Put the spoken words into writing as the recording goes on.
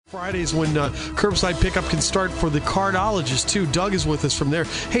Fridays when curbside pickup can start for the cardologist, too. Doug is with us from there.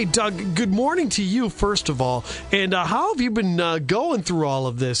 Hey, Doug, good morning to you, first of all. And how have you been going through all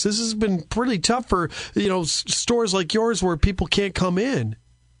of this? This has been pretty tough for, stores like yours where people can't come in.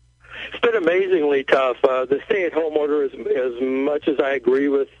 It's been amazingly tough. The stay-at-home order, as much as I agree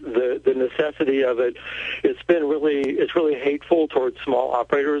with the necessity of it, it's really hateful towards small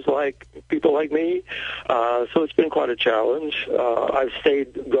operators like people like me. So it's been quite a challenge. I've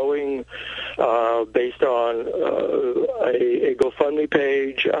stayed going based on a GoFundMe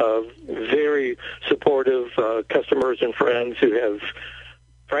page of very supportive customers and friends who have,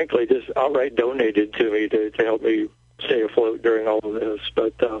 frankly, just outright donated to me to help me stay afloat during all of this.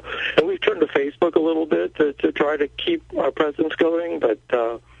 But and we've turned to Facebook a little bit to try to keep our presence going, but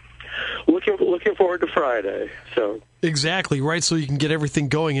looking forward to Friday. So exactly, right, so you can get everything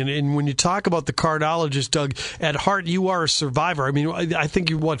going. And when you talk about the cardologist, Doug, at heart, you are a survivor. I mean, I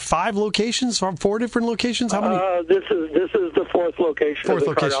think you, 5 locations, 4 different locations? How many? This is the fourth location of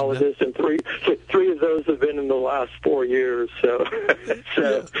the cardologist, and three of those have been in the last 4 years. So,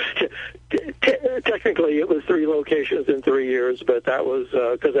 technically it was 3 locations in 3 years, but that was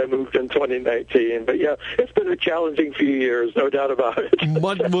because I moved in 2019. But yeah, it's been a challenging few years, no doubt about it.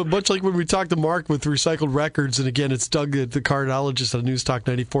 much like when we talked to Mark with Recycled Records, and again, it's Doug, the cardologist on News Talk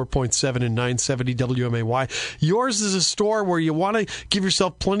 94.7 and 970 WMAY. Yours is a store where you want to give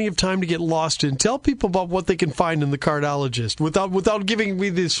yourself plenty of time to get lost in. Tell people about what they can find in the cardologist without giving me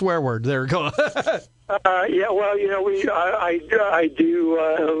the swear word. There we go. Yeah, well, I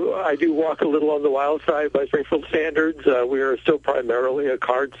do walk a little on the wild side by Springfield standards. We are still primarily a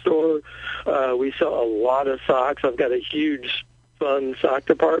card store. We sell a lot of socks. I've got a huge, fun sock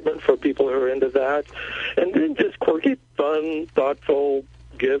department for people who are into that, and then just quirky, fun, thoughtful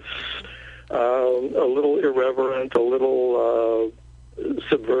gifts, a little irreverent, a little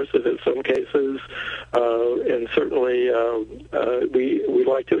subversive in some cases, and certainly we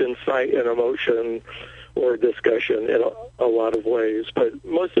like to incite an emotion or discussion in a lot of ways, but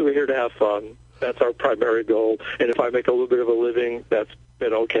mostly we're here to have fun. That's our primary goal, and if I make a little bit of a living, that's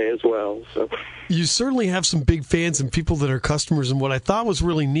been okay as well. So you certainly have some big fans and people that are customers, and what I thought was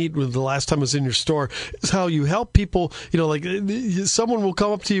really neat with the last time I was in your store is how you help people. Like someone will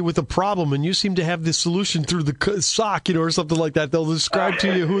come up to you with a problem, and you seem to have the solution through the sock, or something like that. They'll describe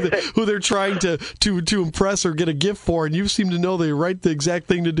to you who they're trying to impress or get a gift for, and you seem to know the exact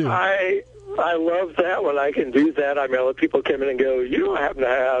thing to do. I love that when I can do that. I mean, I let people come in and go, you don't happen to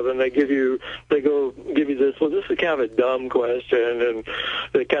have, and they give you this, well, this is kind of a dumb question, and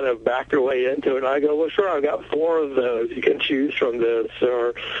they kind of back their way into it, and I go, well, sure, I've got 4 of those. You can choose from this,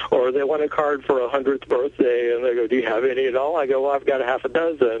 or they want a card for a 100th birthday, and they go, do you have any at all? I go, well, I've got a half a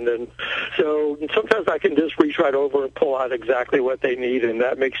dozen, and so sometimes I can just reach right over and pull out exactly what they need, and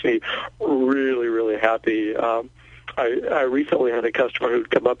that makes me really, really happy. I recently had a customer who'd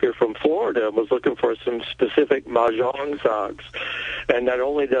come up here from Florida and was looking for some specific Mahjong socks. And not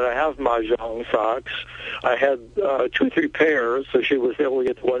only did I have Mahjong socks, I had 2 or 3 pairs, so she was able to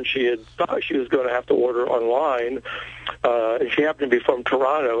get the one she had thought she was going to have to order online. And she happened to be from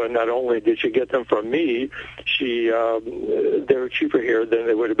Toronto, and not only did she get them from me, they were cheaper here than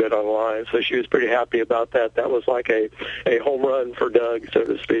they would have been online. So she was pretty happy about that. That was like a home run for Doug, so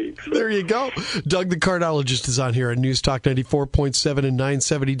to speak. So. There you go. Doug, the cardologist, is on here at News Talk 94.7 and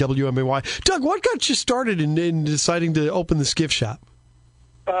 970 WMAY. Doug, what got you started in deciding to open this gift shop?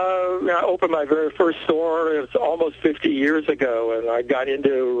 I opened my very first store. It was almost 50 years ago, and I got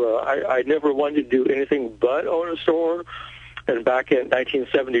into, I never wanted to do anything but own a store. And back in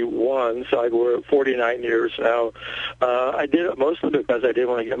 1971, so we're 49 years now, I did it mostly because I didn't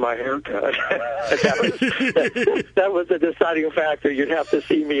want to get my hair cut. that was a deciding factor. You'd have to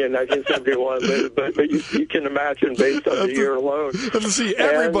see me in 1971, but you can imagine based on the year alone. I have to see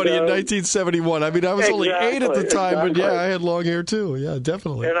everybody in 1971. I mean, I was only 8 at the time, but yeah, I had long hair too. Yeah,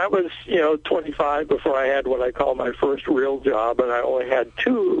 definitely. And I was, 25 before I had what I call my first real job, and I only had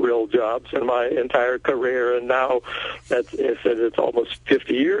 2 real jobs in my entire career, and now it's almost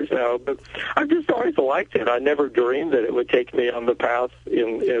 50 years now, but I've just always liked it. I never dreamed that it would take me on the path,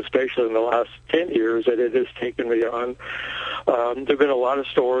 especially in the last 10 years, that it has taken me on. There have been a lot of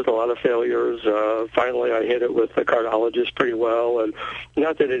stores, a lot of failures. Finally, I hit it with the cardologist pretty well, and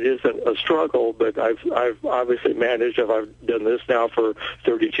not that it isn't a struggle, but I've obviously managed. I've done this now for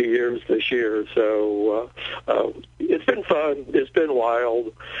 32 years this year, so it's been fun. It's been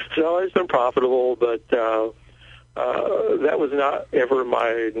wild. It's always been profitable, but that was not ever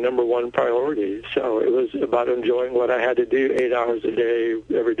my number one priority. So it was about enjoying what I had to do 8 hours a day,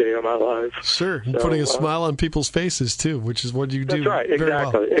 every day of my life. Sure, and putting a smile on people's faces too, which is what you do. That's right,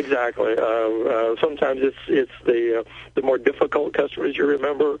 exactly. Sometimes it's the more difficult customers you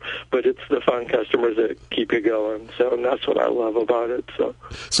remember, but it's the fun customers that keep you going. So and that's what I love about it.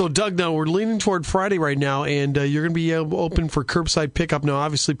 So Doug, now we're leaning toward Friday right now, and you're going to be open for curbside pickup. Now,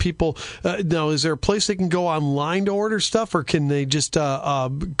 obviously, people. Now, is there a place they can go online to order stuff, or can they just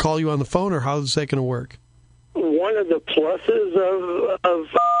call you on the phone, or how is that going to work? One of the pluses of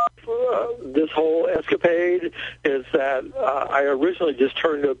this whole escapade is that I originally just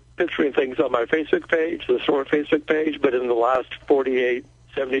turned to picturing things on my Facebook page, the store Facebook page, but in the last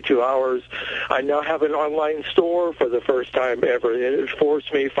 72 hours, I now have an online store for the first time ever. It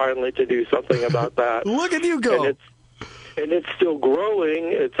forced me finally to do something about that. Look at you go. And it's still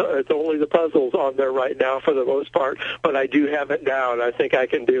growing. It's only the puzzles on there right now for the most part, but I do have it down. I think I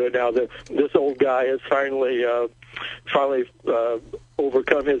can do it now that this old guy has finally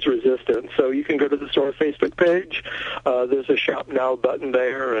overcome his resistance. So you can go to the store Facebook page. There's a Shop Now button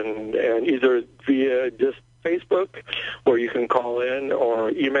there, and either via just Facebook, where you can call in or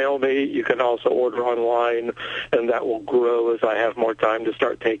email me. You can also order online, and that will grow as I have more time to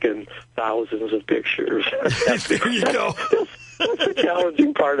start taking thousands of pictures. There you go. That's the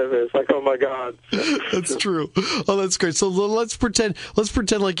challenging part of it. It's like, oh my God. That's true. Oh, that's great. So let's pretend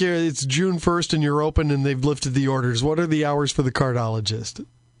like it's June 1st and you're open and they've lifted the orders. What are the hours for the Cardologist?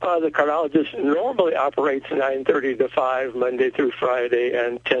 The Cardologist normally operates 9:30 to 5 Monday through Friday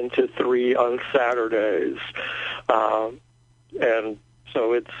and 10 to 3 on Saturdays. And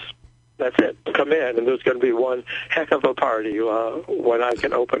so that's it. Come in, and there's going to be one heck of a party when I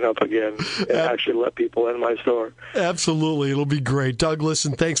can open up again and actually let people in my store. Absolutely. It'll be great. Doug,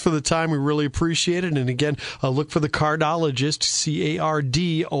 listen, thanks for the time. We really appreciate it. And again, look for the Cardologist,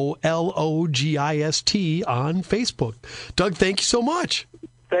 Cardologist on Facebook. Doug, thank you so much.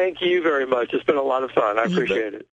 Thank you very much. It's been a lot of fun. I appreciate it.